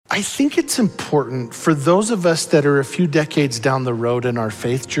I think it's important for those of us that are a few decades down the road in our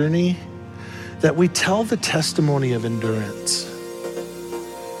faith journey that we tell the testimony of endurance,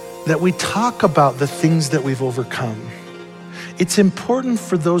 that we talk about the things that we've overcome. It's important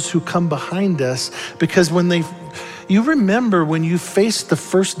for those who come behind us because you remember when you faced the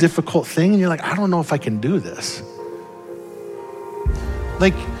first difficult thing and you're like, I don't know if I can do this.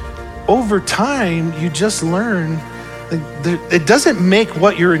 Like over time, you just learn it doesn't make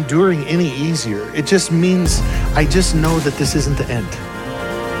what you're enduring any easier. It just means I just know that this isn't the end.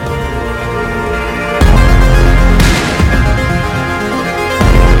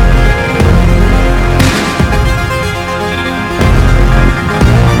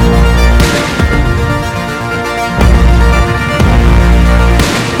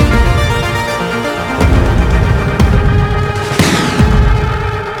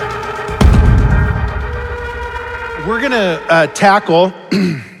 We're gonna tackle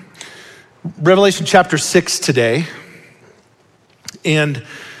Revelation chapter 6 today. And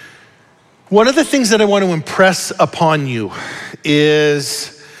one of the things that I want to impress upon you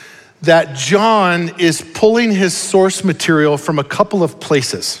is that John is pulling his source material from a couple of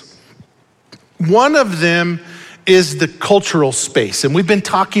places. One of them is the cultural space. And we've been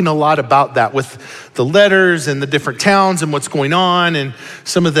talking a lot about that with the letters and the different towns and what's going on and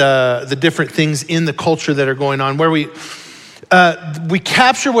some of the different things in the culture that are going on, where we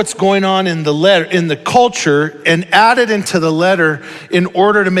capture what's going on in the letter, in the culture, and add it into the letter in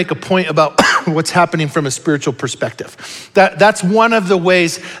order to make a point about what's happening from a spiritual perspective. That's one of the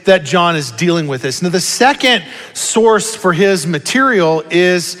ways that John is dealing with this. Now, the second source for his material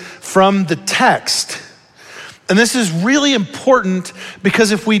is from the text. And this is really important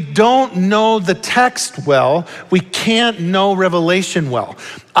because if we don't know the text well, we can't know Revelation well.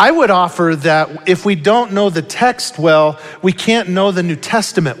 I would offer that if we don't know the text well, we can't know the New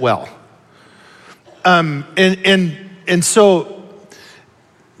Testament well. And so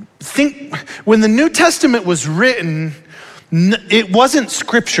think when the New Testament was written, it wasn't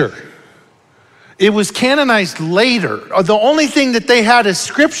scripture. It was canonized later. The only thing that they had as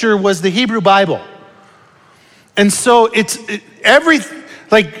scripture was the Hebrew Bible. And so you're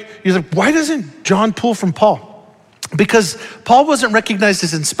like, why doesn't John pull from Paul? Because Paul wasn't recognized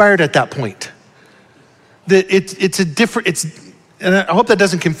as inspired at that point. And I hope that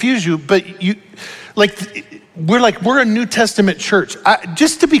doesn't confuse you, but we're a New Testament church.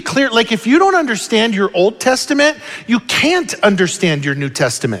 Just to be clear, like if you don't understand your Old Testament, you can't understand your New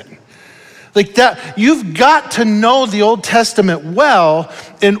Testament. Like that, you've got to know the Old Testament well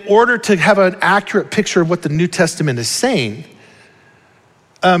in order to have an accurate picture of what the New Testament is saying.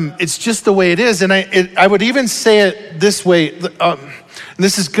 It's just the way it is. And I would even say it this way,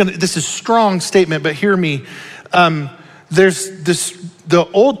 this is a strong statement, but hear me. There's the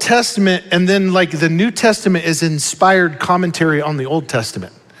Old Testament and then like the New Testament is inspired commentary on the Old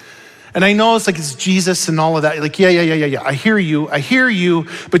Testament. And I know it's Jesus and all of that. Like, yeah. I hear you.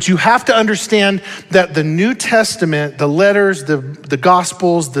 But you have to understand that the New Testament, the letters, the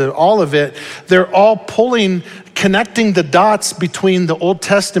Gospels, all of it, they're all connecting the dots between the Old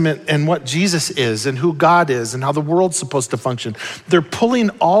Testament and what Jesus is and who God is and how the world's supposed to function. They're pulling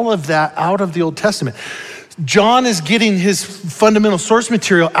all of that out of the Old Testament. John is getting his fundamental source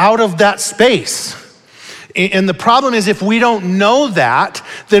material out of that space. And the problem is if we don't know that,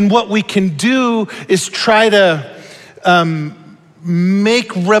 then what we can do is try to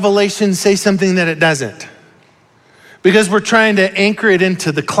make Revelation say something that it doesn't. Because we're trying to anchor it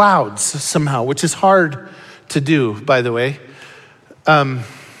into the clouds somehow, which is hard to do, by the way.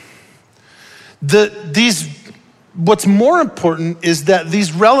 What's more important is that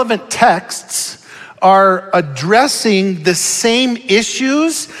these relevant texts are addressing the same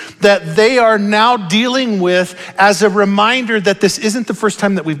issues that they are now dealing with as a reminder that this isn't the first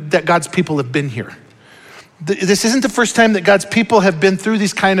time that God's people have been here. This isn't the first time that God's people have been through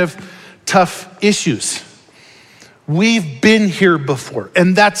these kind of tough issues. We've been here before,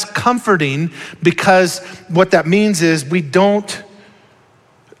 and that's comforting because what that means is we don't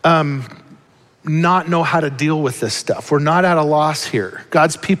not know how to deal with this stuff. We're not at a loss here.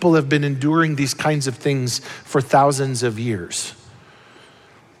 God's people have been enduring these kinds of things for thousands of years.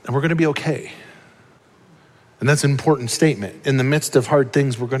 And we're gonna be okay. And that's an important statement. In the midst of hard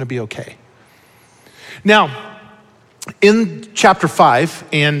things, we're gonna be okay. Now, in chapter 5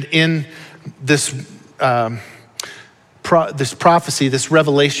 and in this prophecy, this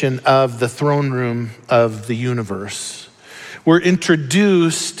revelation of the throne room of the universe, we're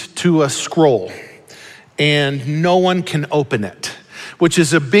introduced to a scroll and no one can open it, which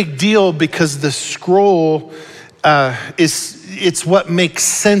is a big deal because the scroll is it's what makes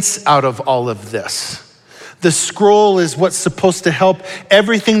sense out of all of this. The scroll is what's supposed to help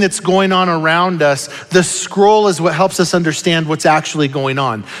everything that's going on around us. The scroll is what helps us understand what's actually going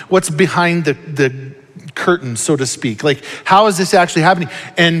on, what's behind the curtain, so to speak. Like, how is this actually happening?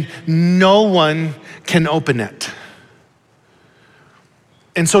 And no one can open it.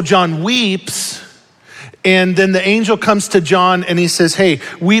 And so John weeps, and then the angel comes to John and he says, hey,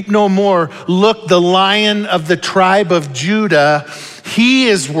 weep no more. Look, the Lion of the tribe of Judah, he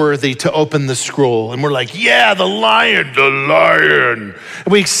is worthy to open the scroll. And we're like, yeah, the lion. And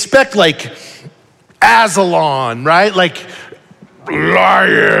we expect like Aslan, right? Like,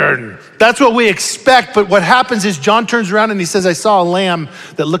 lion. That's what we expect. But what happens is John turns around and he says, I saw a lamb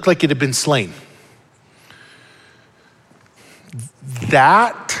that looked like it had been slain.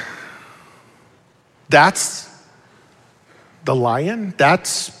 That's the lion?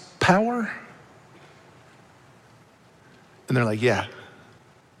 That's power? And they're like, yeah,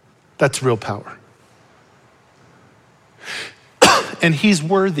 that's real power. And he's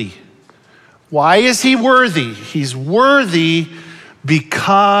worthy. Why is he worthy? He's worthy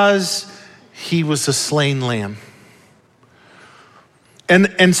because he was a slain lamb.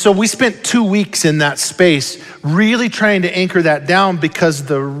 And so we spent 2 weeks in that space really trying to anchor that down because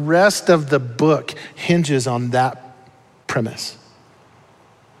the rest of the book hinges on that premise.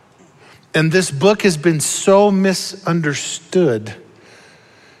 And this book has been so misunderstood.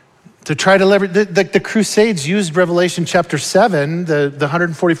 To try to leverage, the Crusades used Revelation chapter 7, the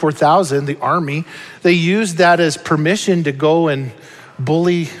 144,000, the army. They used that as permission to go and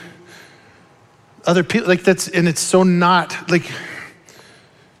bully other people. Like and it's so not, like,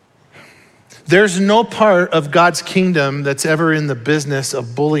 there's no part of God's kingdom that's ever in the business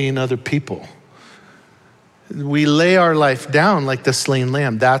of bullying other people. We lay our life down like the slain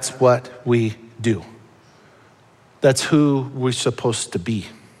lamb. That's what we do. That's who we're supposed to be.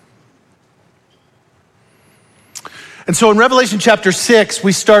 And so in Revelation chapter 6,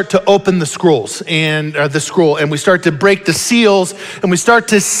 we start to open the scrolls and the scroll, and we start to break the seals, and we start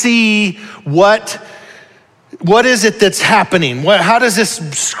to see what is it that's happening? How does this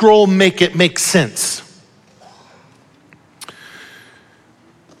scroll make sense?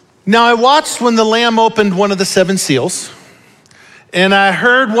 Now I watched when the Lamb opened one of the 7 seals, and I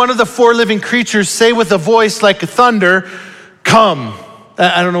heard one of the 4 living creatures say with a voice like a thunder, come.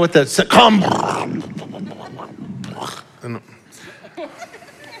 I don't know what that's, come.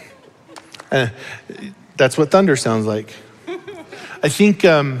 That's what thunder sounds like. I think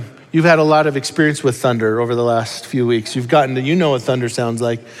you've had a lot of experience with thunder over the last few weeks. You've gotten to, know what thunder sounds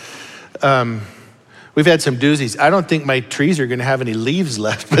like. We've had some doozies. I don't think my trees are gonna have any leaves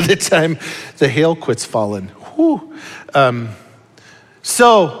left by the time the hail quits falling. Whew.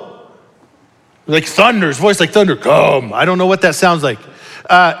 So, like thunder's voice like thunder, come. I don't know what that sounds like.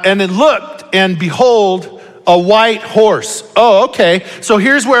 And it looked, and behold, a white horse. Oh, okay. So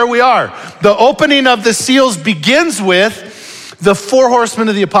here's where we are. The opening of the seals begins with the 4 horsemen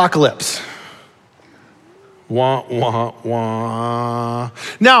of the apocalypse. Wah, wah, wah.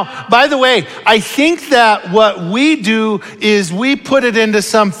 Now, by the way, I think that what we do is we put it into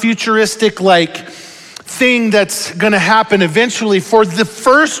some futuristic thing that's gonna happen eventually. For the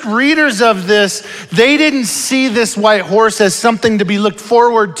first readers of this, they didn't see this white horse as something to be looked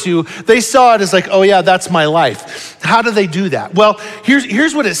forward to. They saw it as like, oh yeah, that's my life. How do they do that? Well,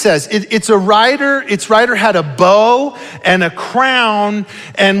 here's what it says. Its rider had a bow and a crown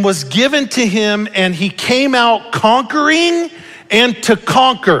and was given to him, and he came out conquering and to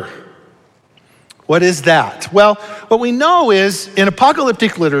conquer. What is that? Well, what we know is in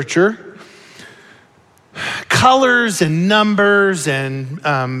apocalyptic literature, colors and numbers and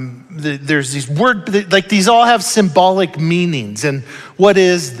there's these words, these all have symbolic meanings. And what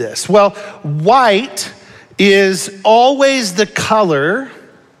is this? Well, white is always the color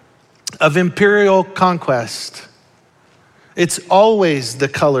of imperial conquest. It's always the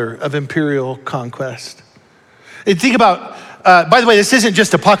color of imperial conquest. And think about, by the way, this isn't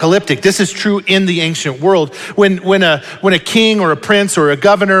just apocalyptic. This is true in the ancient world. When a king or a prince or a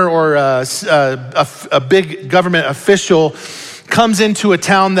governor or a big government official comes into a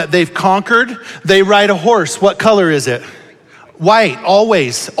town that they've conquered, they ride a horse. What color is it? White,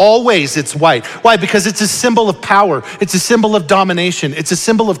 always it's white. Why? Because it's a symbol of power. It's a symbol of domination. It's a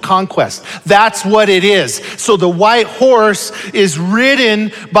symbol of conquest. That's what it is. So the white horse is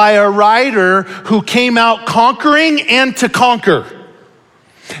ridden by a rider who came out conquering and to conquer.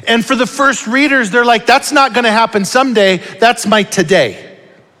 And for the first readers, they're like, that's not gonna happen someday. That's my today.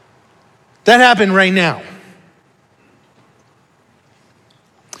 That happened right now.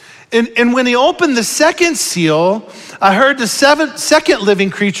 And when he opened the second seal, I heard the second living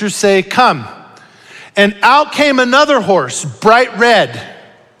creature say, "Come." And out came another horse, bright red.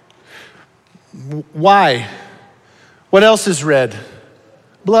 Why? What else is red?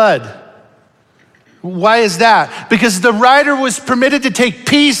 Blood. Why is that? Because the rider was permitted to take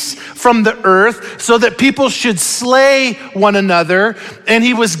peace from the earth so that people should slay one another, and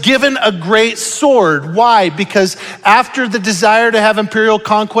he was given a great sword. Why? Because after the desire to have imperial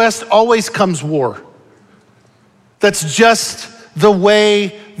conquest always comes war. That's just the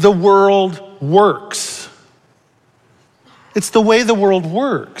way the world works. It's the way the world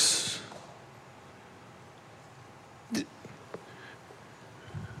works.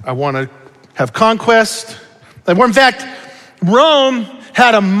 I want to have conquest. In fact, Rome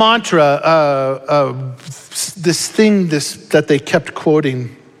had a mantra, this thing that they kept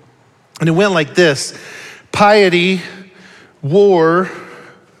quoting, and it went like this: piety, war,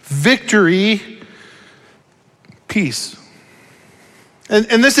 victory, peace.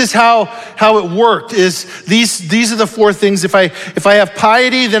 And this is how it worked, is these are the four things. If I have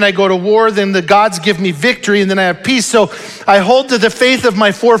piety, then I go to war, then the gods give me victory, and then I have peace. So I hold to the faith of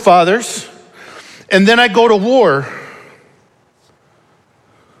my forefathers, and then I go to war.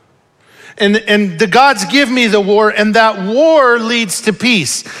 And the gods give me the war, and that war leads to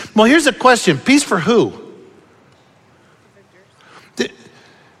peace. Well, here's a question. Peace for who?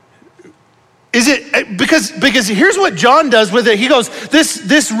 Is it because here's what John does with it. He goes,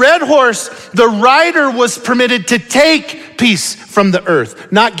 this red horse, the rider was permitted to take peace from the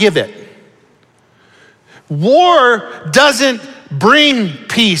earth, not give it. War doesn't bring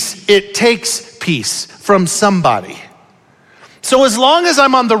peace, it takes peace from somebody. So as long as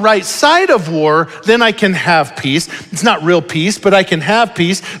I'm on the right side of war, then I can have peace. It's not real peace, but I can have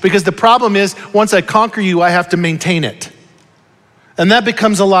peace, because the problem is once I conquer you, I have to maintain it. And that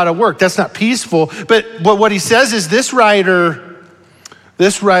becomes a lot of work. That's not peaceful. But what he says is this rider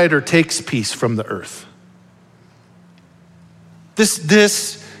takes peace from the earth.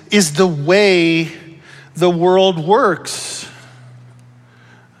 This is the way the world works.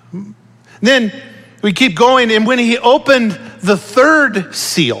 Then we keep going, and when he opened the third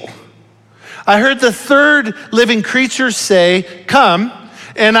seal, I heard the third living creature say, "Come."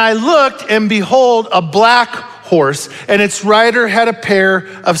 And I looked, and behold, a black horse, and its rider had a pair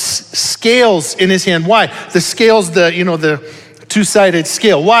of scales in his hand. Why? The scales, the two-sided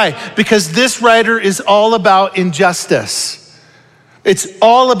scale. Why? Because this rider is all about injustice. It's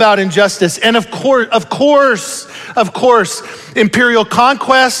all about injustice. And of course, imperial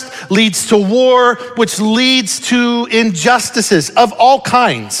conquest leads to war, which leads to injustices of all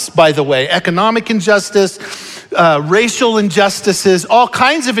kinds, by the way. Economic injustice, racial injustices, all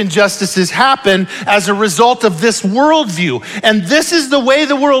kinds of injustices happen as a result of this worldview. And this is the way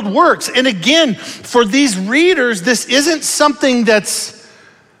the world works. And again, for these readers, this isn't something that's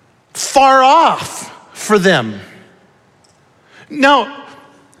far off for them. Now,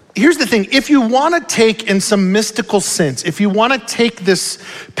 here's the thing. If you want to take, in some mystical sense, if you want to take this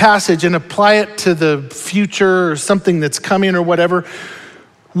passage and apply it to the future or something that's coming or whatever,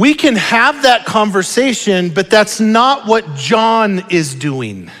 we can have that conversation, but that's not what John is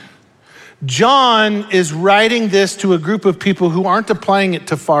doing. John is writing this to a group of people who aren't applying it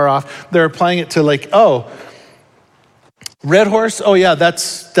to far off. They're applying it to like, oh, red horse? Oh yeah,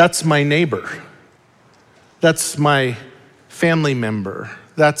 that's my neighbor. That's my family member.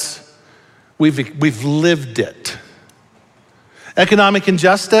 We've lived it. Economic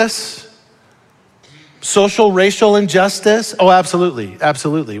injustice, social, racial injustice. Oh,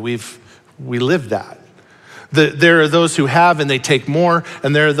 absolutely. We live that. There are those who have and they take more,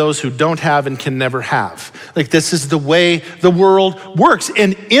 and there are those who don't have and can never have. Like, this is the way the world works.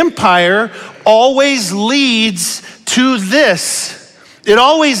 And empire always leads to this. It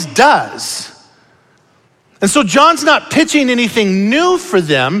always does. And so John's not pitching anything new for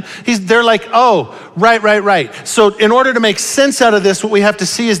them. They're like, oh, right. So in order to make sense out of this, what we have to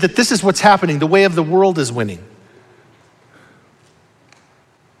see is that this is what's happening. The way of the world is winning.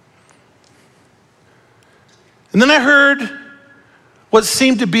 And then I heard what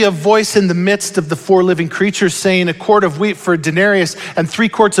seemed to be a voice in the midst of the four living creatures saying, a quart of wheat for a denarius and 3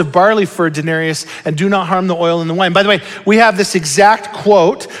 quarts of barley for a denarius, and do not harm the oil and the wine. By the way, we have this exact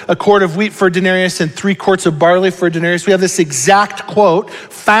quote, a quart of wheat for a denarius and 3 quarts of barley for a denarius. We have this exact quote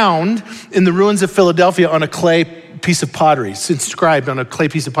found in the ruins of Philadelphia on a clay piece of pottery. It's inscribed on a clay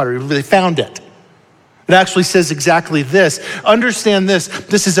piece of pottery. They found it. It actually says exactly this. Understand this.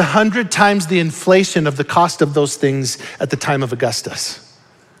 This is 100 times the inflation of the cost of those things at the time of Augustus.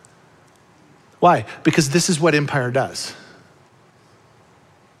 Why? Because this is what empire does.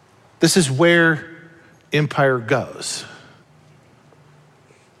 This is where empire goes.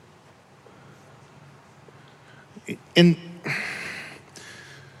 And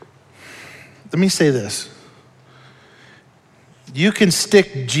let me say this. You can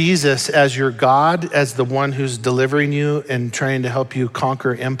stick Jesus as your God, as the one who's delivering you and trying to help you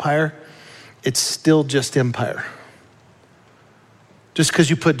conquer empire. It's still just empire. Just because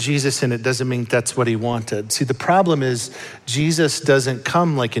you put Jesus in it doesn't mean that's what he wanted. See, the problem is Jesus doesn't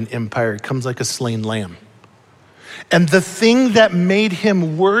come like an empire. He comes like a slain lamb. And the thing that made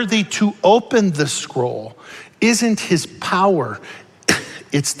him worthy to open the scroll isn't his power.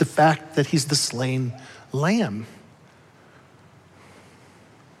 It's the fact that he's the slain lamb.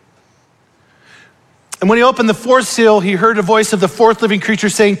 And when he opened the fourth seal, he heard a voice of the fourth living creature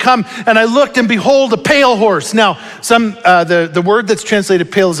saying, "Come." And I looked, and behold, a pale horse. Now, the word that's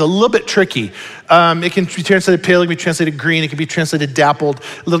translated pale is a little bit tricky. It can be translated pale, it can be translated green, it can be translated dappled.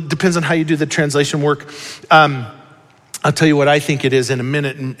 Depends on how you do the translation work. I'll tell you what I think it is in a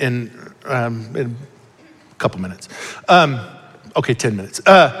minute, in a couple minutes. 10 minutes.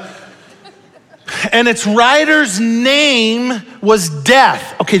 And its rider's name was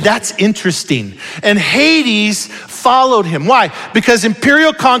Death. Okay, that's interesting. And Hades followed him. Why? Because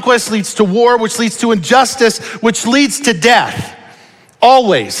imperial conquest leads to war, which leads to injustice, which leads to death.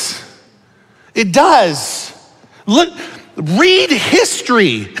 Always. It does. Look, read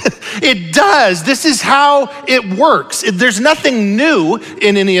history. It does. This is how it works. There's nothing new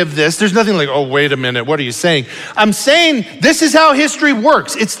in any of this. There's nothing like, oh, wait a minute, what are you saying? I'm saying this is how history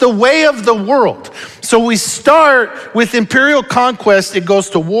works. It's the way of the world. So we start with imperial conquest. It goes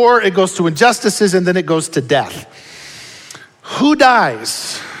to war, it goes to injustices, and then it goes to death. Who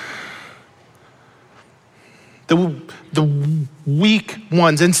dies? The weak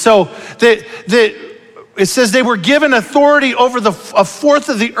ones. And so it says they were given authority over a fourth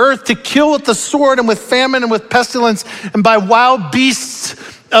of the earth to kill with the sword and with famine and with pestilence and by wild beasts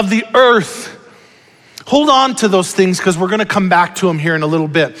of the earth. Hold on to those things because we're going to come back to them here in a little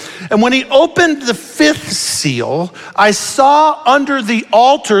bit. And when he opened the fifth seal, I saw under the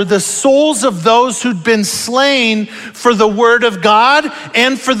altar the souls of those who'd been slain for the word of God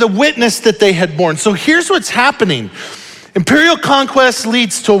and for the witness that they had borne. So here's what's happening. Imperial conquest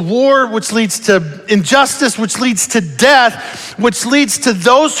leads to war, which leads to injustice, which leads to death, which leads to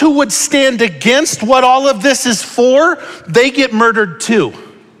those who would stand against what all of this is for, they get murdered too.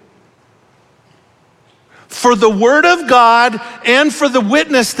 For the word of God and for the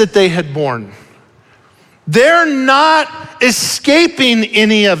witness that they had borne. They're not escaping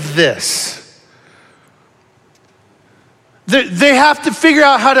any of this. They have to figure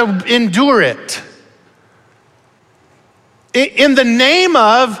out how to endure it. In the name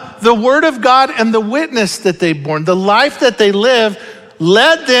of the word of God and the witness that they borne, the life that they live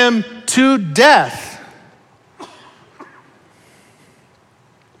led them to death.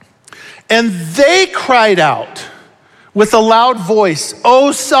 And they cried out with a loud voice,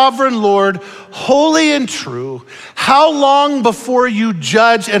 "O sovereign Lord, holy and true, how long before you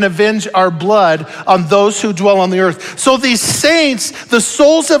judge and avenge our blood on those who dwell on the earth?" So these saints, the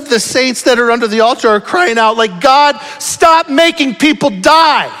souls of the saints that are under the altar are crying out like, "God, stop making people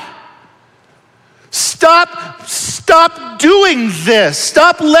die. Stop doing this.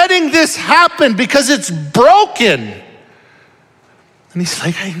 Stop letting this happen because it's broken." And he's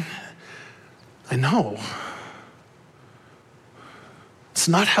like, I know. It's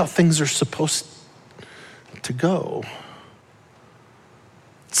not how things are supposed to go.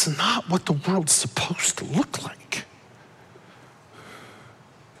 It's not what the world's supposed to look like.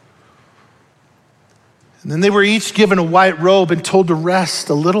 And then they were each given a white robe and told to rest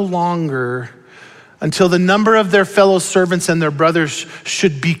a little longer until the number of their fellow servants and their brothers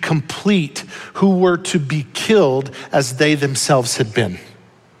should be complete, who were to be killed as they themselves had been.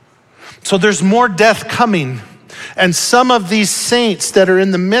 So there's more death coming. And some of these saints that are in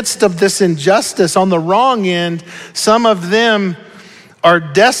the midst of this injustice on the wrong end, some of them are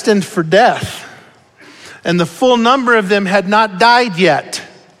destined for death. And the full number of them had not died yet.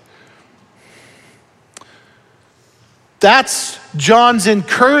 That's John's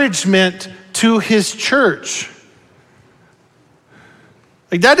encouragement to his church.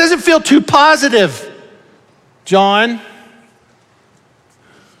 Like, that doesn't feel too positive, John.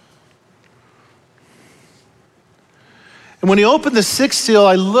 And when he opened the sixth seal,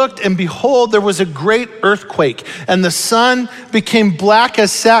 I looked, and behold, there was a great earthquake, and the sun became black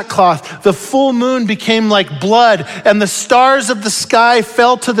as sackcloth. The full moon became like blood, and the stars of the sky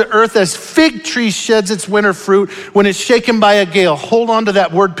fell to the earth as fig tree sheds its winter fruit when it's shaken by a gale. Hold on to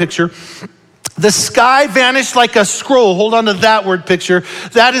that word picture. The sky vanished like a scroll. Hold on to that word picture.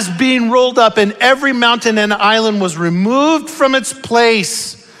 That is being rolled up, and every mountain and island was removed from its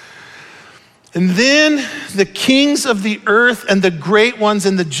place. And then the kings of the earth and the great ones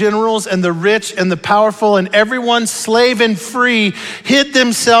and the generals and the rich and the powerful and everyone, slave and free, hid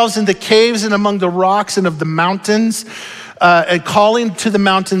themselves in the caves and among the rocks and of the mountains, and calling to the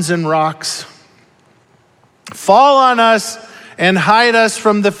mountains and rocks, fall on us and hide us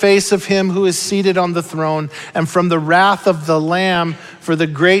from the face of him who is seated on the throne and from the wrath of the Lamb, for the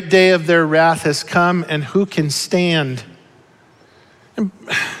great day of their wrath has come, and who can stand? And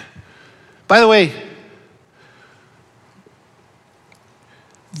by the way,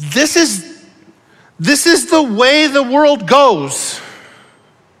 this is the way the world goes.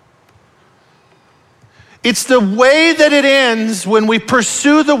 It's the way that it ends when we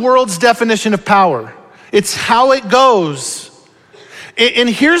pursue the world's definition of power. It's how it goes. And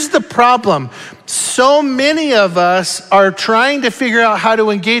here's the problem. So many of us are trying to figure out how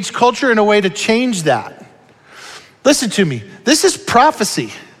to engage culture in a way to change that. Listen to me. This is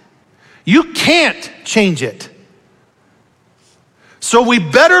prophecy. You can't change it. So we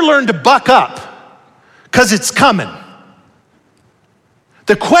better learn to buck up, because it's coming.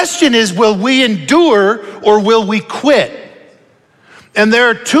 The question is, will we endure or will we quit? And there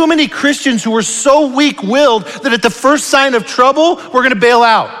are too many Christians who are so weak-willed that at the first sign of trouble, we're gonna bail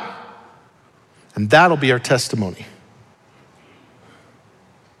out. And that'll be our testimony.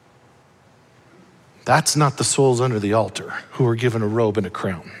 That's not the souls under the altar who are given a robe and a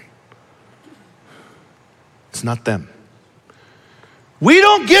crown. It's not them. We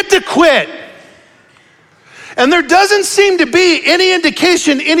don't get to quit. And there doesn't seem to be any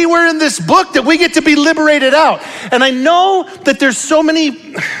indication anywhere in this book that we get to be liberated out. And I know that there's so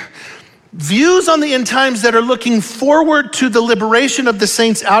many views on the end times that are looking forward to the liberation of the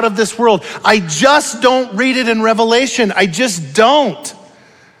saints out of this world. I just don't read it in Revelation. I just don't.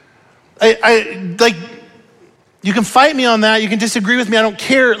 I like, you can fight me on that. You can disagree with me. I don't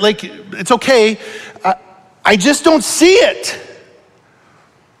care. Like, it's okay. I just don't see it.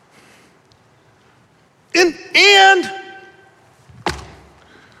 And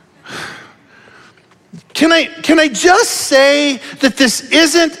can I just say that this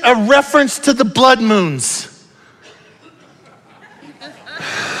isn't a reference to the blood moons?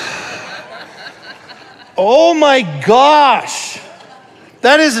 Oh my gosh.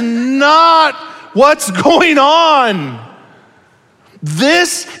 That is not what's going on.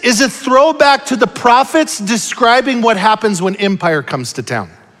 This is a throwback to the prophets describing what happens when empire comes to town.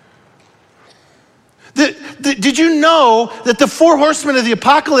 Did you know that the four horsemen of the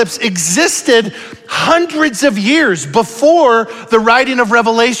apocalypse existed hundreds of years before the writing of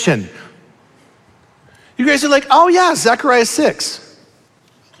Revelation? You guys are like, oh yeah, Zechariah 6.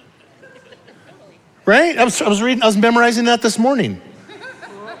 Right? I was memorizing that this morning.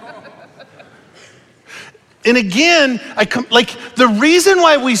 And again, the reason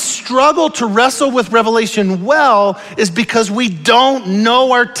why we struggle to wrestle with Revelation well is because we don't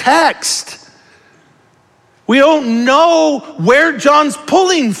know our text. We don't know where John's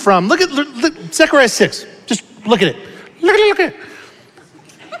pulling from. Look at Zechariah 6. Just look at it. Look at it.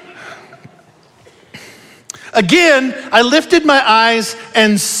 Again, I lifted my eyes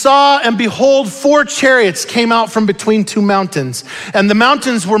and saw, and behold, 4 chariots came out from between 2 mountains. And the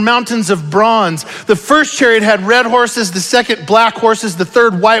mountains were mountains of bronze. The first chariot had red horses, the second black horses, the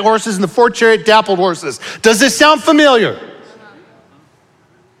third white horses, and the fourth chariot dappled horses. Does this sound familiar?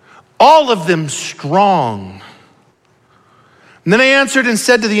 All of them strong. And then I answered and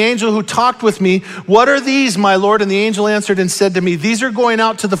said to the angel who talked with me, what are these, my Lord? And the angel answered and said to me, these are going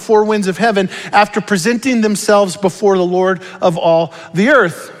out to the 4 winds of heaven after presenting themselves before the Lord of all the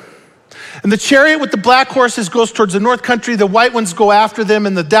earth. And the chariot with the black horses goes towards the north country, the white ones go after them,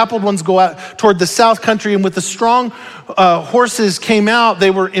 and the dappled ones go out toward the south country. And with the strong horses came out,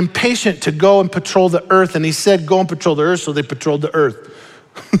 they were impatient to go and patrol the earth. And he said, go and patrol the earth, so they patrolled the earth.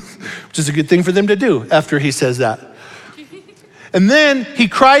 Which is a good thing for them to do after he says that. And then he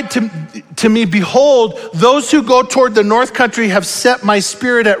cried to me, behold, those who go toward the north country have set my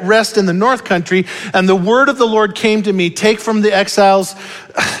spirit at rest in the north country. And the word of the Lord came to me, take from the exiles.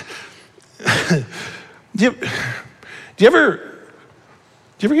 Do you ever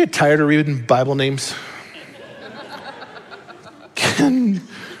get tired of reading Bible names? Can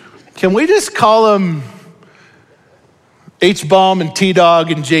we just call them H-Bomb and T-Dog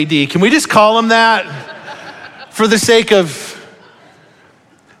and JD? Can we just call them that for the sake of,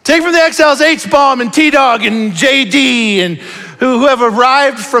 take from the exiles H-Bomb and T-Dog and JD and who have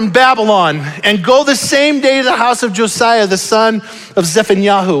arrived from Babylon, and go the same day to the house of Josiah, the son of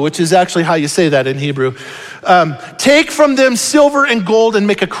Zephaniah, which is actually how you say that in Hebrew. Take from them silver and gold and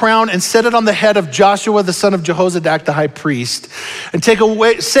make a crown and set it on the head of Joshua, the son of Jehozadak, the high priest. And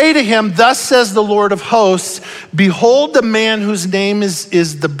say to him, thus says the Lord of hosts, behold the man whose name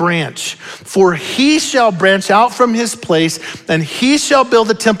is the branch. For he shall branch out from his place, and he shall build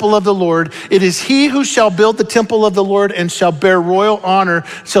the temple of the Lord. It is he who shall build the temple of the Lord and shall bear royal honor,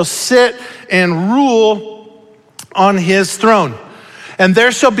 shall sit and rule on his throne. And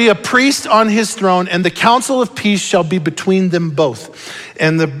there shall be a priest on his throne, and the council of peace shall be between them both.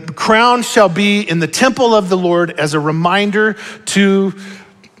 And the crown shall be in the temple of the Lord as a reminder to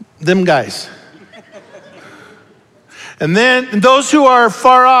them guys. And then those who are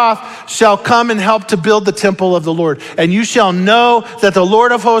far off shall come and help to build the temple of the Lord. And you shall know that the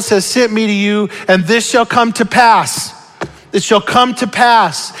Lord of hosts has sent me to you, and this shall come to pass. It shall come to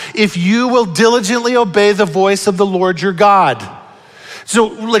pass if you will diligently obey the voice of the Lord your God. So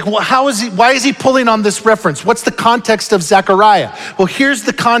why is he pulling on this reference? What's the context of Zechariah? Well, here's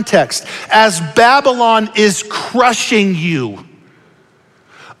the context. As Babylon is crushing you,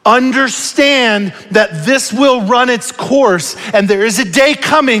 understand that this will run its course, and there is a day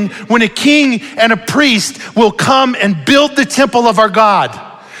coming when a king and a priest will come and build the temple of our God.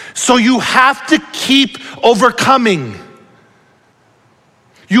 So you have to keep overcoming.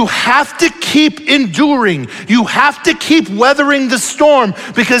 You have to keep enduring. You have to keep weathering the storm,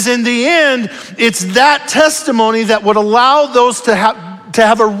 because in the end, it's that testimony that would allow those to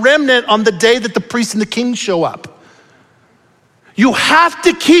have a remnant on the day that the priest and the king show up. You have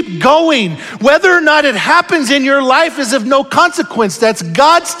to keep going. Whether or not it happens in your life is of no consequence. That's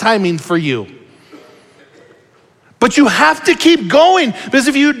God's timing for you. But you have to keep going, because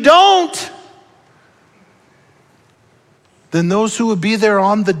if you don't, then those who will be there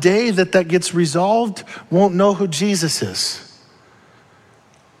on the day that gets resolved won't know who Jesus is.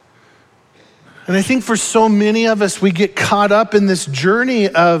 And I think for so many of us, we get caught up in this journey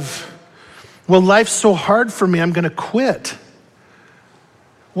of, well, life's so hard for me, I'm gonna quit.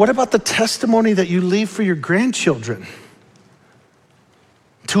 What about the testimony that you leave for your grandchildren?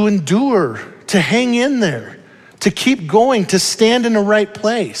 To endure, to hang in there, to keep going, to stand in the right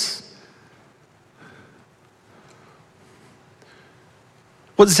place.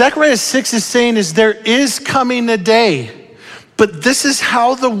 What Zechariah 6 is saying is there is coming a day, but this is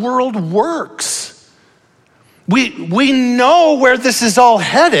how the world works. We know where this is all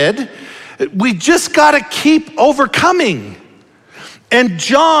headed. We just got to keep overcoming. And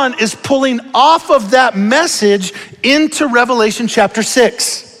John is pulling off of that message into Revelation chapter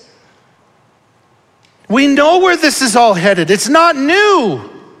 6. We know where this is all headed. It's not new.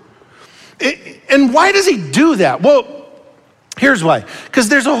 And why does he do that? Well, here's why. Because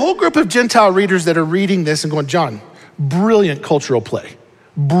there's a whole group of Gentile readers that are reading this and going, John, brilliant cultural play.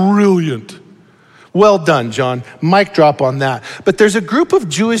 Brilliant. Well done, John. Mic drop on that. But there's a group of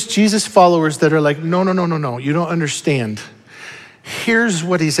Jewish Jesus followers that are like, no, you don't understand. Here's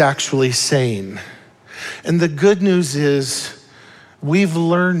what he's actually saying. And the good news is we've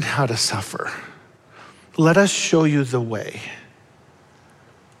learned how to suffer. Let us show you the way.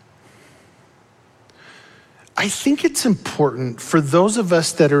 I think it's important for those of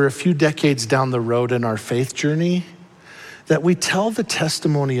us that are a few decades down the road in our faith journey that we tell the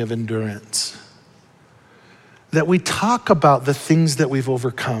testimony of endurance, that we talk about the things that we've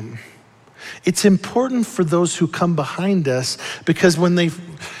overcome. It's important for those who come behind us, because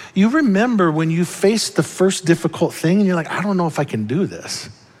you remember when you face the first difficult thing and you're like, I don't know if I can do this.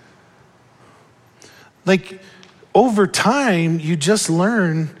 Like over time, you just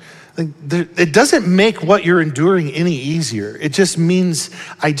learn, it doesn't make what you're enduring any easier. It just means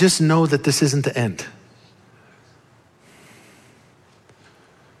I just know that this isn't the end.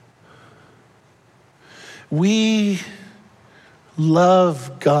 We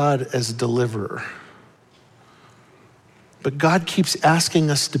love God as a deliverer, but God keeps asking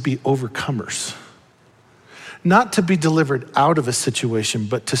us to be overcomers. Not to be delivered out of a situation,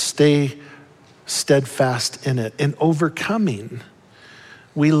 but to stay steadfast in it. In overcoming,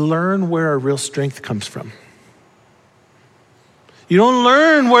 we learn where our real strength comes from. You don't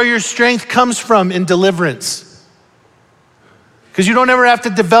learn where your strength comes from in deliverance, because you don't ever have to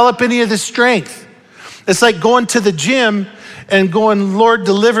develop any of the strength. It's like going to the gym and going, Lord,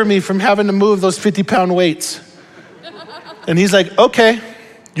 deliver me from having to move those 50-pound weights. And he's like, okay,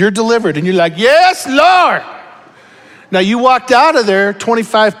 you're delivered. And you're like, yes, Lord. Now you walked out of there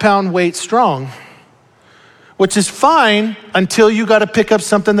 25-pound weight strong, which is fine until you got to pick up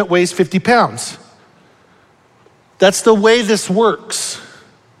something that weighs 50 pounds. That's the way this works.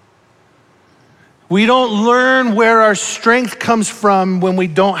 We don't learn where our strength comes from when we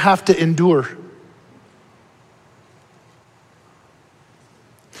don't have to endure.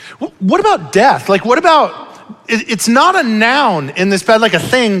 What about death? Like, what about, it's not a noun in this bad, like a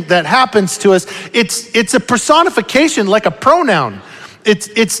thing that happens to us. It's a personification, like a pronoun.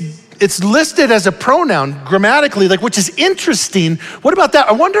 It's listed as a pronoun grammatically, like, which is interesting. What about that?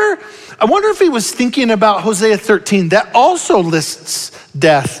 I wonder if he was thinking about Hosea 13. That also lists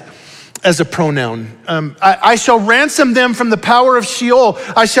death as a pronoun. I shall ransom them from the power of Sheol.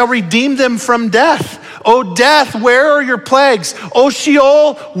 I shall redeem them from death. O death, where are your plagues? O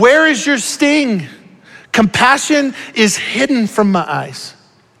Sheol, where is your sting? Compassion is hidden from my eyes.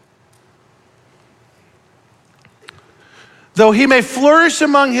 Though he may flourish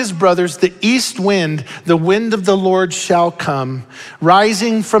among his brothers, the east wind, the wind of the Lord shall come,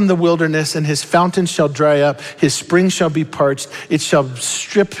 rising from the wilderness, and his fountain shall dry up, his spring shall be parched, it shall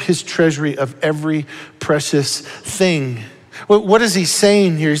strip his treasury of every precious thing. What is he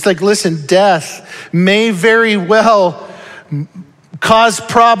saying here? He's like, listen, death may very well cause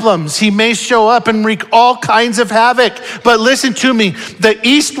problems. He may show up and wreak all kinds of havoc. But listen to me, the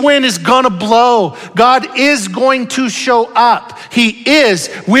east wind is gonna blow. God is going to show up. He is.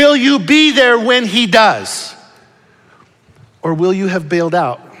 Will you be there when he does? Or will you have bailed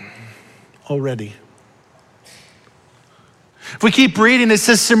out already? If we keep reading, it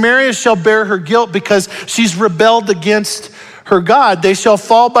says, Samaria shall bear her guilt because she's rebelled against her God. They shall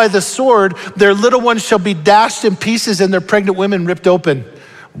fall by the sword. Their little ones shall be dashed in pieces and their pregnant women ripped open.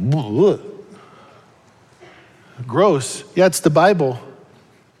 Gross. Yeah, it's the Bible.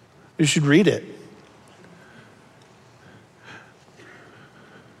 You should read it.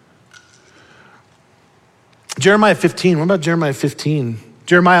 Jeremiah 15. What about Jeremiah 15?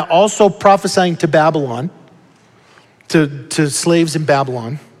 Jeremiah also prophesying to Babylon, to slaves in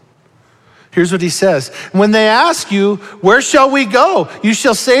Babylon. Here's what he says. When they ask you, where shall we go? You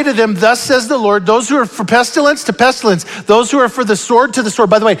shall say to them, thus says the Lord, those who are for pestilence to pestilence, those who are for the sword to the sword.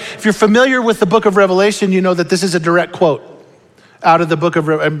 By the way, if you're familiar with the book of Revelation, you know that this is a direct quote out of the book of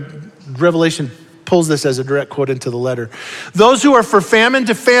Revelation. Pulls this as a direct quote into the letter. Those who are for famine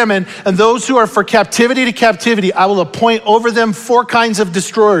to famine and those who are for captivity to captivity, I will appoint over them 4 kinds of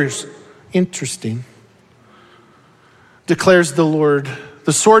destroyers. Interesting. Declares the Lord.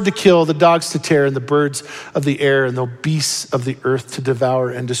 The sword to kill, the dogs to tear, and the birds of the air, and the beasts of the earth to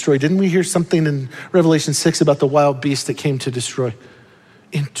devour and destroy. Didn't we hear something in Revelation 6 about the wild beast that came to destroy?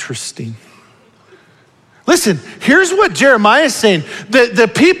 Interesting. Listen, here's what Jeremiah is saying. The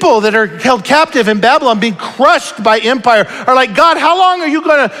people that are held captive in Babylon, being crushed by empire, are like, God, how long are you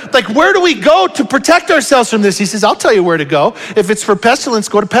gonna, where do we go to protect ourselves from this? He says, I'll tell you where to go. If it's for pestilence,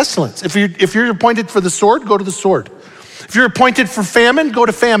 go to pestilence. If you're appointed for the sword, go to the sword. If you're appointed for famine, go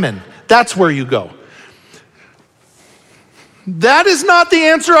to famine. That's where you go. That is not the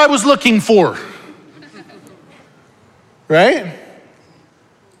answer I was looking for. Right?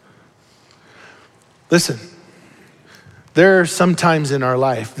 Listen, there are some times in our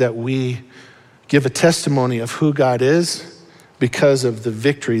life that we give a testimony of who God is because of the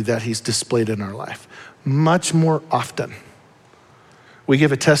victory that he's displayed in our life. Much more often, we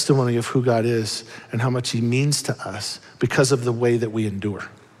give a testimony of who God is and how much he means to us because of the way that we endure.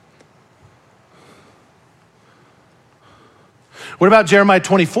 What about Jeremiah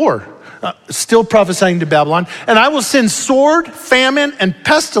 24? Still prophesying to Babylon. And I will send sword, famine, and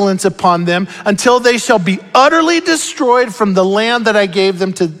pestilence upon them until they shall be utterly destroyed from the land that I gave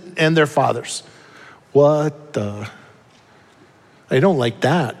them to and their fathers. What the? I don't like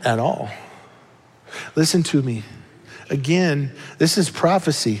that at all. Listen to me. Again, this is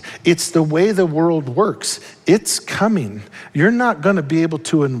prophecy. It's the way the world works. It's coming. You're not going to be able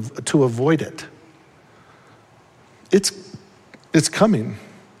to avoid it. It's coming.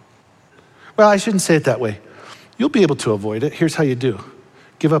 Well, I shouldn't say it that way. You'll be able to avoid it. Here's how you do.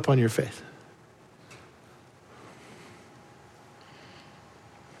 Give up on your faith.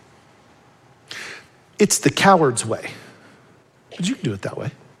 It's the coward's way, but you can do it that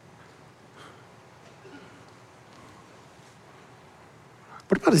way.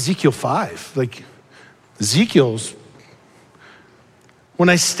 What about Ezekiel 5? Ezekiel's, when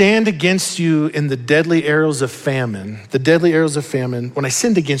I stand against you in the deadly arrows of famine, when I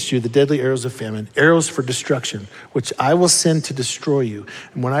sinned against you, the deadly arrows of famine, arrows for destruction, which I will send to destroy you.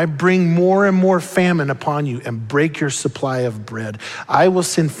 And when I bring more and more famine upon you and break your supply of bread, I will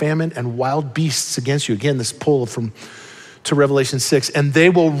send famine and wild beasts against you. Again, this pull from to Revelation 6, and they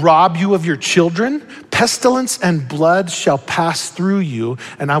will rob you of your children. Pestilence and blood shall pass through you,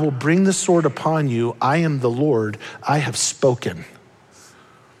 and I will bring the sword upon you. I am the Lord, I have spoken.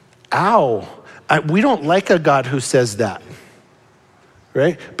 Ow. We don't like a God who says that,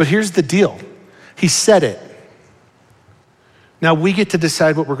 right? But here's the deal. He said it. Now we get to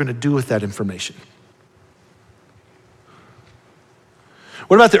decide what we're going to do with that information.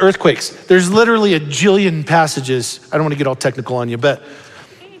 What about the earthquakes? There's literally a jillion passages. I don't want to get all technical on you, but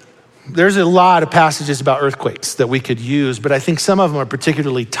there's a lot of passages about earthquakes that we could use, but I think some of them are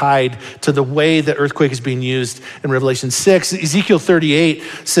particularly tied to the way that earthquake is being used in Revelation 6. Ezekiel 38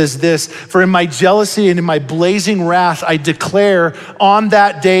 says this, "For in my jealousy and in my blazing wrath, I declare on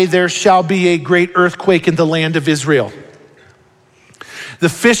that day there shall be a great earthquake in the land of Israel. The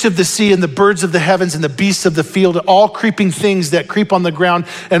fish of the sea and the birds of the heavens and the beasts of the field, all creeping things that creep on the ground,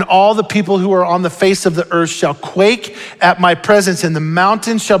 and all the people who are on the face of the earth shall quake at my presence, and the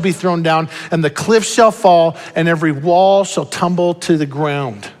mountains shall be thrown down, and the cliffs shall fall, and every wall shall tumble to the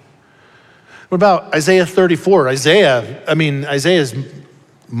ground." What about Isaiah 34? Isaiah's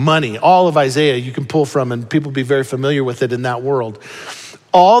money. All of Isaiah you can pull from, and people be very familiar with it in that world.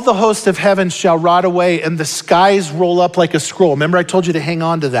 "All the host of heaven shall rot away, and the skies roll up like a scroll." Remember, I told you to hang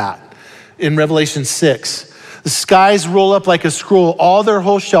on to that in Revelation 6. "The skies roll up like a scroll. All their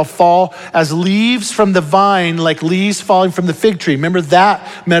hosts shall fall as leaves from the vine, like leaves falling from the fig tree." Remember, that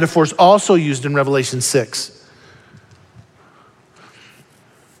metaphor is also used in Revelation 6.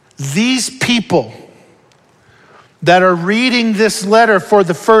 These people that are reading this letter for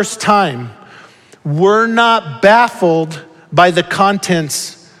the first time were not baffled by the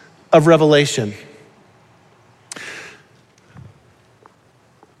contents of Revelation.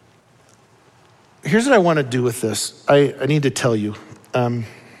 Here's what I want to do with this. I need to tell you. I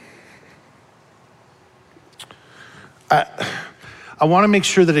want to make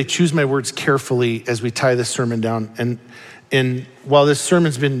sure that I choose my words carefully as we tie this sermon down. And while this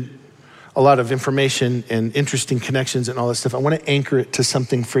sermon's been a lot of information and interesting connections and all that stuff, I want to anchor it to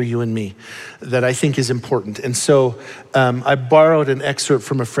something for you and me that I think is important. And so I borrowed an excerpt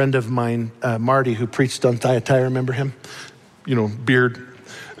from a friend of mine, Marty, who preached on Thyatira. Remember him? You know, beard,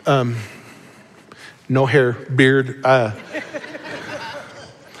 no hair, beard.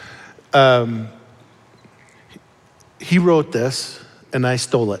 He wrote this, and I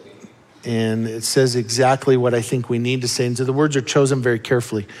stole it. And it says exactly what I think we need to say. And so the words are chosen very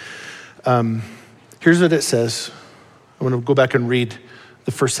carefully. Here's what it says. I'm going to go back and read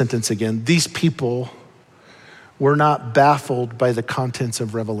the first sentence again. "These people were not baffled by the contents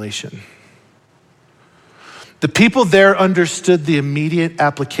of Revelation." The people there understood the immediate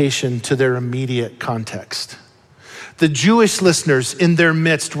application to their immediate context. The Jewish listeners in their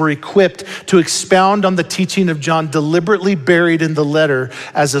midst were equipped to expound on the teaching of John, deliberately buried in the letter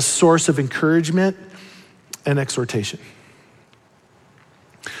as a source of encouragement and exhortation.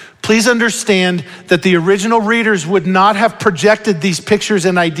 Please understand that the original readers would not have projected these pictures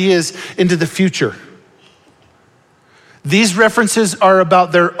and ideas into the future. These references are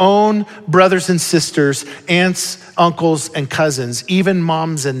about their own brothers and sisters, aunts, uncles, and cousins, even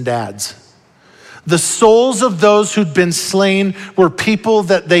moms and dads. The souls of those who'd been slain were people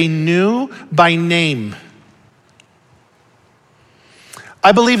that they knew by name.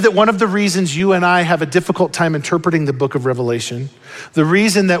 I believe that one of the reasons you and I have a difficult time interpreting the book of Revelation, the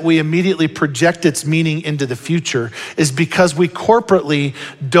reason that we immediately project its meaning into the future, is because we corporately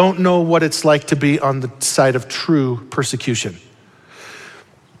don't know what it's like to be on the side of true persecution.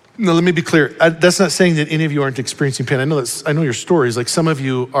 Now, let me be clear. That's not saying that any of you aren't experiencing pain. I know your stories. Like, some of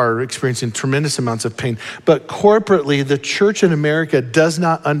you are experiencing tremendous amounts of pain. But corporately, the church in America does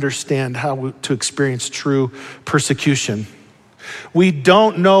not understand how to experience true persecution. We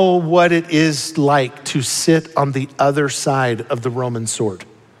don't know what it is like to sit on the other side of the Roman sword.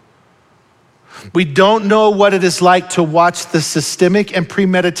 We don't know what it is like to watch the systemic and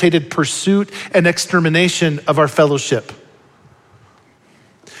premeditated pursuit and extermination of our fellowship.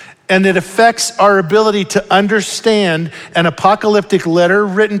 And it affects our ability to understand an apocalyptic letter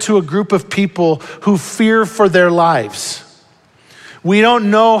written to a group of people who fear for their lives. We don't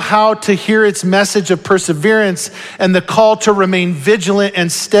know how to hear its message of perseverance and the call to remain vigilant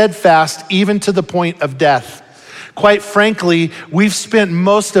and steadfast, even to the point of death. Quite frankly, we've spent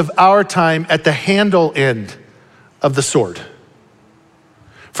most of our time at the handle end of the sword.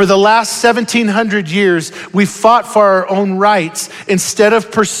 For the last 1,700 years, we fought for our own rights instead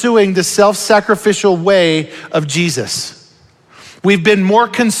of pursuing the self-sacrificial way of Jesus. We've been more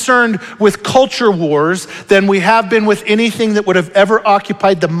concerned with culture wars than we have been with anything that would have ever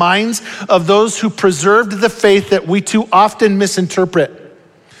occupied the minds of those who preserved the faith that we too often misinterpret.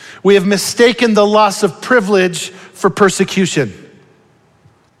 We have mistaken the loss of privilege for persecution.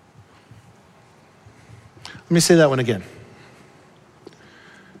 Let me say that one again.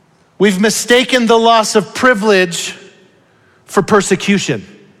 We've mistaken the loss of privilege for persecution.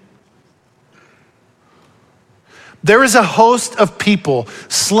 There is a host of people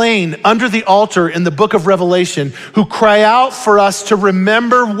slain under the altar in the book of Revelation who cry out for us to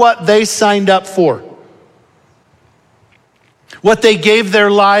remember what they signed up for, what they gave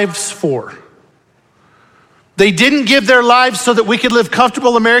their lives for. They didn't give their lives so that we could live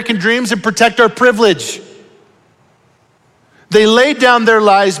comfortable American dreams and protect our privilege. They laid down their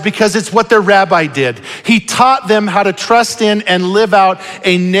lives because it's what their rabbi did. He taught them how to trust in and live out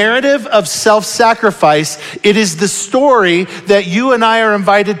a narrative of self-sacrifice. It is the story that you and I are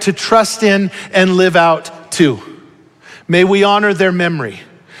invited to trust in and live out too. May we honor their memory,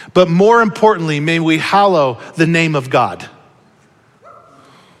 but more importantly, may we hallow the name of God.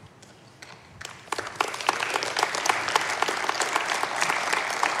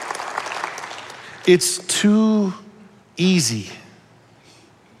 It's too easy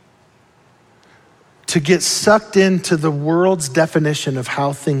to get sucked into the world's definition of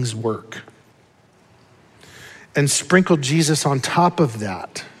how things work and sprinkle Jesus on top of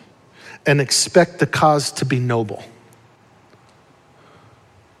that and expect the cause to be noble.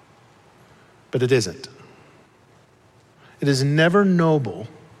 But it isn't. It is never noble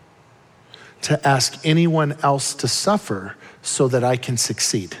to ask anyone else to suffer so that I can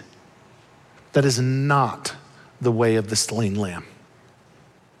succeed. That is not the way of the slain lamb.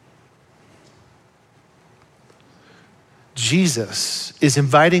 Jesus is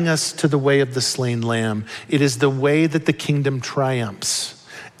inviting us to the way of the slain lamb. It is the way that the kingdom triumphs.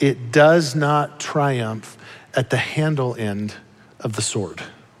 It does not triumph at the handle end of the sword.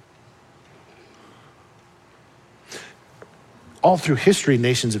 All through history,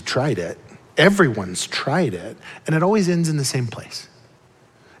 nations have tried it. Everyone's tried it, and it always ends in the same place.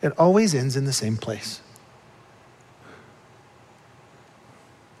 It always ends in the same place.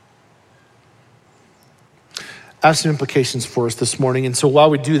 I have some implications for us this morning. And so while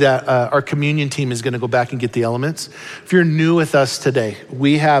we do that, our communion team is going to go back and get the elements. If you're new with us today,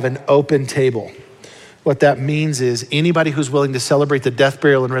 we have an open table. What that means is anybody who's willing to celebrate the death,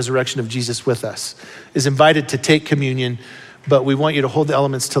 burial, and resurrection of Jesus with us is invited to take communion, but we want you to hold the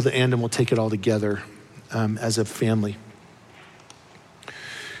elements till the end and we'll take it all together as a family.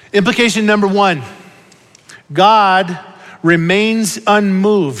 Implication number one, God remains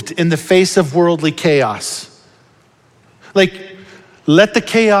unmoved in the face of worldly chaos. Like, let the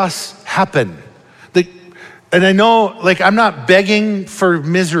chaos happen. And I know, I'm not begging for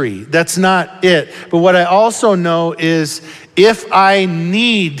misery. That's not it. But what I also know is if I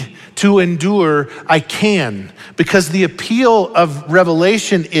need to endure, I can. Because the appeal of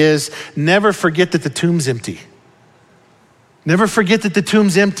Revelation is never forget that the tomb's empty. Never forget that the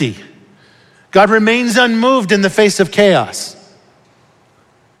tomb's empty. God remains unmoved in the face of chaos.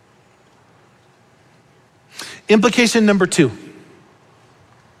 Implication number two,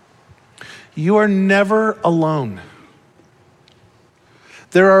 you are never alone.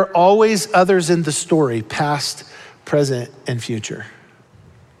 There are always others in the story, past, present, and future.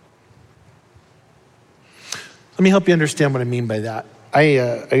 Let me help you understand what I mean by that. I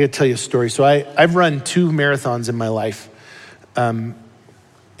got to tell you a story. So I've run 2 marathons in my life. And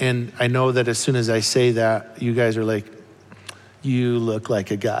I know that as soon as I say that, you guys are like, you look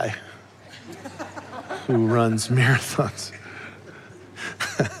like a guy who runs marathons.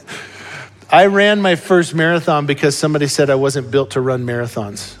 I ran my first marathon because somebody said I wasn't built to run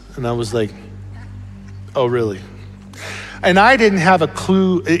marathons. And I was like, oh, really? And I didn't have a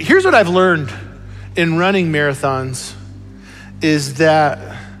clue. Here's what I've learned in running marathons is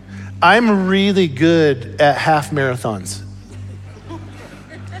that I'm really good at half marathons.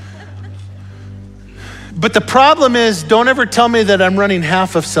 But the problem is, don't ever tell me that I'm running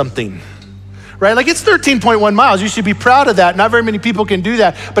half of something. Right? It's 13.1 miles. You should be proud of that. Not very many people can do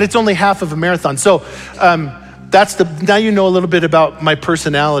that, but it's only half of a marathon. So now you know a little bit about my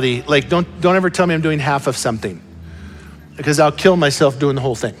personality. Don't ever tell me I'm doing half of something because I'll kill myself doing the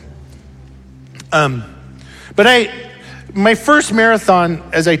whole thing. But my first marathon,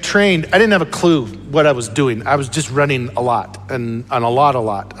 as I trained, I didn't have a clue what I was doing. I was just running a lot and on a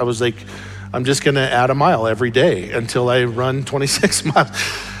lot. I was like, I'm just gonna add a mile every day until I run 26 miles.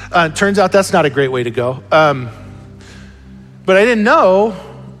 Turns out that's not a great way to go. But I didn't know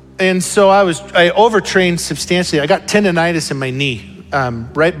And so I overtrained substantially. I got tendonitis in my knee.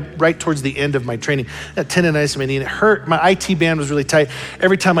 Right towards the end of my training, that tendonitis in my knee, and it hurt. My IT band was really tight.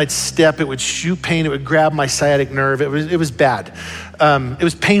 Every time I'd step, it would shoot pain. It would grab my sciatic nerve. It was bad. It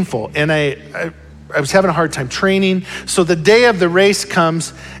was painful, and I was having a hard time training. So the day of the race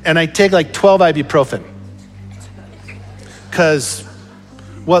comes, and I take like 12 ibuprofen, because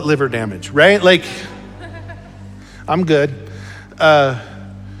what liver damage, right? Like, I'm good.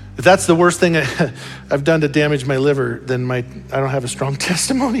 If that's the worst thing I've done to damage my liver, then I don't have a strong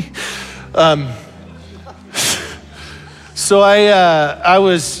testimony. So I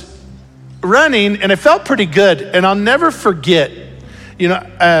was running, and I felt pretty good. And I'll never forget,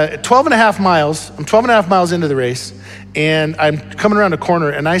 12 and a half miles. I'm 12 and a half miles into the race, and I'm coming around a corner,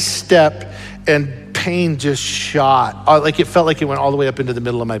 and I step, and pain just shot. Like, it felt like it went all the way up into the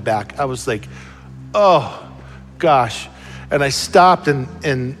middle of my back. I was like, oh, gosh. And I stopped,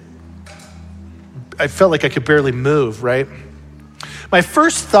 and I felt like I could barely move, right? My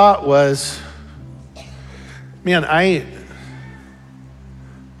first thought was, man, I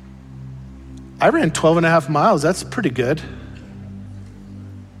ran 12 and a half miles. That's pretty good.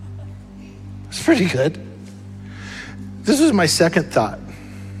 It's pretty good. This was my second thought.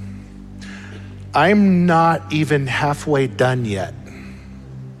 I'm not even halfway done yet.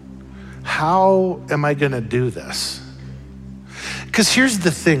 How am I going to do this? Because here's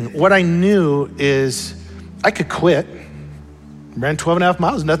the thing. What I knew is I could quit. Ran 12 and a half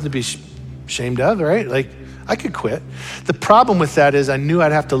miles, nothing to be ashamed of, right? Like, I could quit. The problem with that is I knew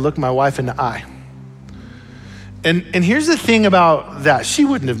I'd have to look my wife in the eye. And here's the thing about that. She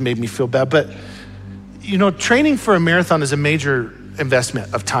wouldn't have made me feel bad, but, training for a marathon is a major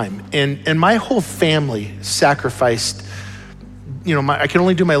investment of time. And my whole family sacrificed, I can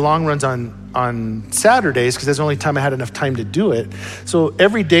only do my long runs on Saturdays because that's the only time I had enough time to do it. So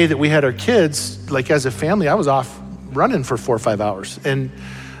every day that we had our kids, like as a family, I was off running for 4 or 5 hours, and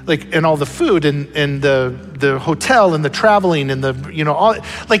all the food and the hotel and the traveling and all,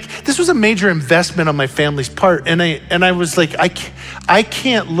 like, this was a major investment on my family's part. And I was like, I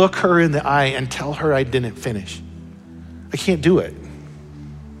can't look her in the eye and tell her I didn't finish. I can't do it.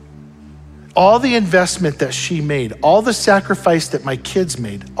 All the investment that she made, all the sacrifice that my kids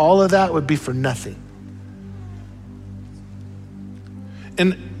made, all of that would be for nothing.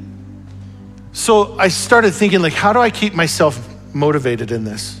 And so I started thinking, like, how do I keep myself motivated in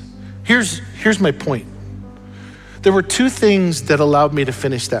this? Here's my point. There were two things that allowed me to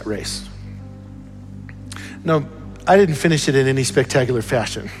finish that race. No, I didn't finish it in any spectacular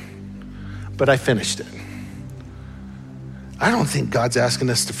fashion, but I finished it. I don't think God's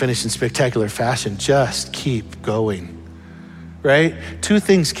asking us to finish in spectacular fashion. Just keep going, right? Two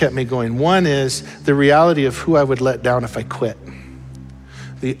things kept me going. One is the reality of who I would let down if I quit.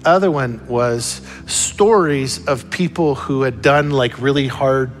 The other one was stories of people who had done like really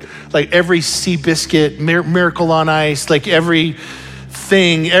hard, like every Seabiscuit, Miracle on Ice, like every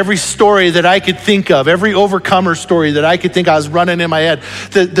story that I could think of, every overcomer story that I could think I was running in my head.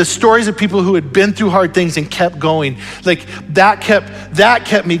 The stories of people who had been through hard things and kept going, like that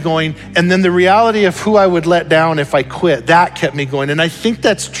kept me going. And then the reality of who I would let down if I quit, that kept me going. And I think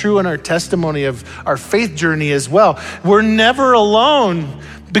that's true in our testimony of our faith journey as well. We're never alone,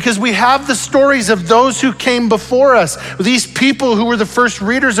 because we have the stories of those who came before us. These people who were the first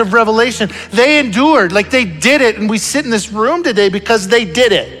readers of Revelation, they endured, like they did it. And we sit in this room today because they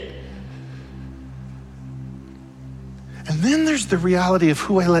did it. And then there's the reality of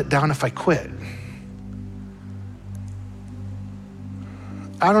who I let down if I quit.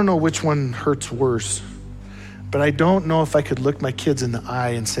 I don't know which one hurts worse, but I don't know if I could look my kids in the eye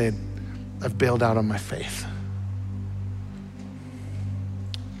and say, I've bailed out on my faith.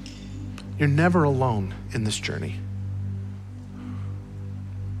 You're never alone in this journey.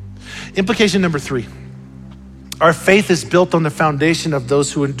 Implication number 3. Our faith is built on the foundation of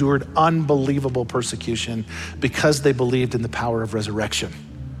those who endured unbelievable persecution because they believed in the power of resurrection.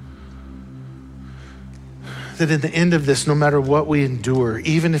 That in the end of this, no matter what we endure,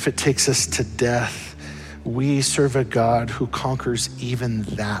 even if it takes us to death, we serve a God who conquers even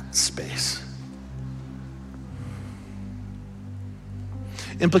that space.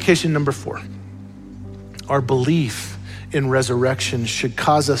 Implication number 4, our belief in resurrection should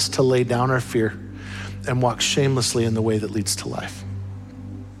cause us to lay down our fear and walk shamelessly in the way that leads to life.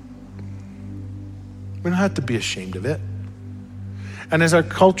 We don't have to be ashamed of it. And as our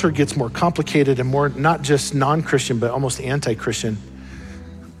culture gets more complicated and more, not just non-Christian, but almost anti-Christian,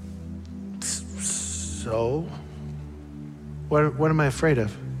 so what am I afraid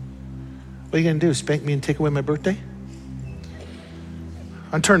of? What are you gonna do, spank me and take away my birthday?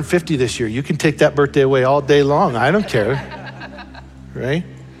 I'm turning 50 this year. You can take that birthday away all day long. I don't care, right?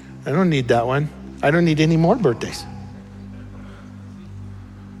 I don't need that one. I don't need any more birthdays.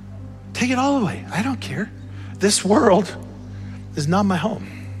 Take it all away. I don't care. This world is not my home.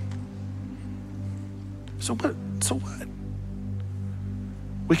 So what? So what?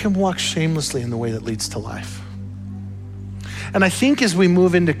 We can walk shamelessly in the way that leads to life. And I think as we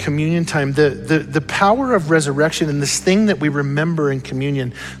move into communion time, the power of resurrection and this thing that we remember in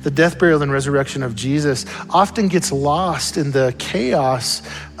communion, the death, burial, and resurrection of Jesus, often gets lost in the chaos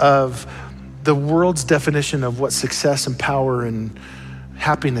of the world's definition of what success and power and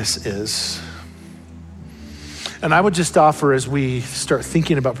happiness is. And I would just offer, as we start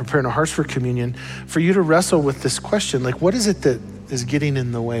thinking about preparing our hearts for communion, for you to wrestle with this question, like, what is it that is getting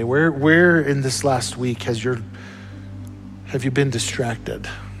in the way? Where in this last week have you been distracted?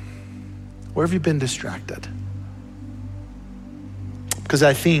 Where have you been distracted? Because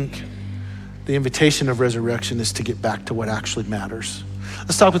I think the invitation of resurrection is to get back to what actually matters.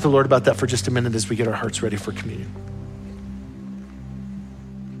 Let's talk with the Lord about that for just a minute as we get our hearts ready for communion.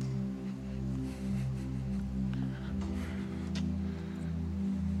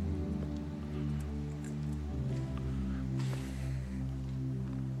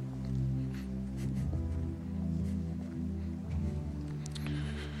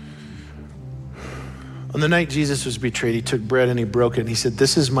 On the night Jesus was betrayed, he took bread and he broke it. And he said,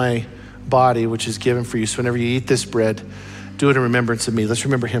 "This is my body, which is given for you. So whenever you eat this bread, do it in remembrance of me." Let's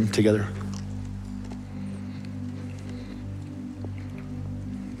remember him together.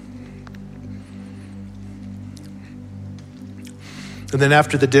 And then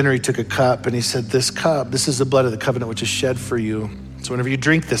after the dinner, he took a cup and he said, "This cup, this is the blood of the covenant, which is shed for you. So whenever you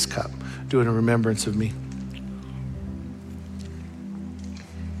drink this cup, do it in remembrance of me."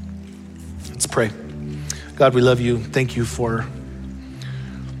 Let's pray. God, we love you. Thank you for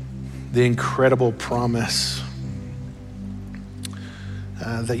the incredible promise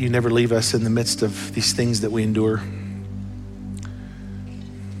that you never leave us in the midst of these things that we endure.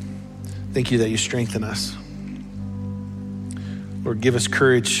 Thank you that you strengthen us. Lord, give us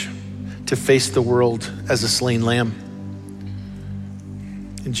courage to face the world as a slain lamb.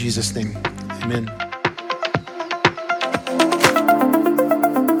 In Jesus' name, amen.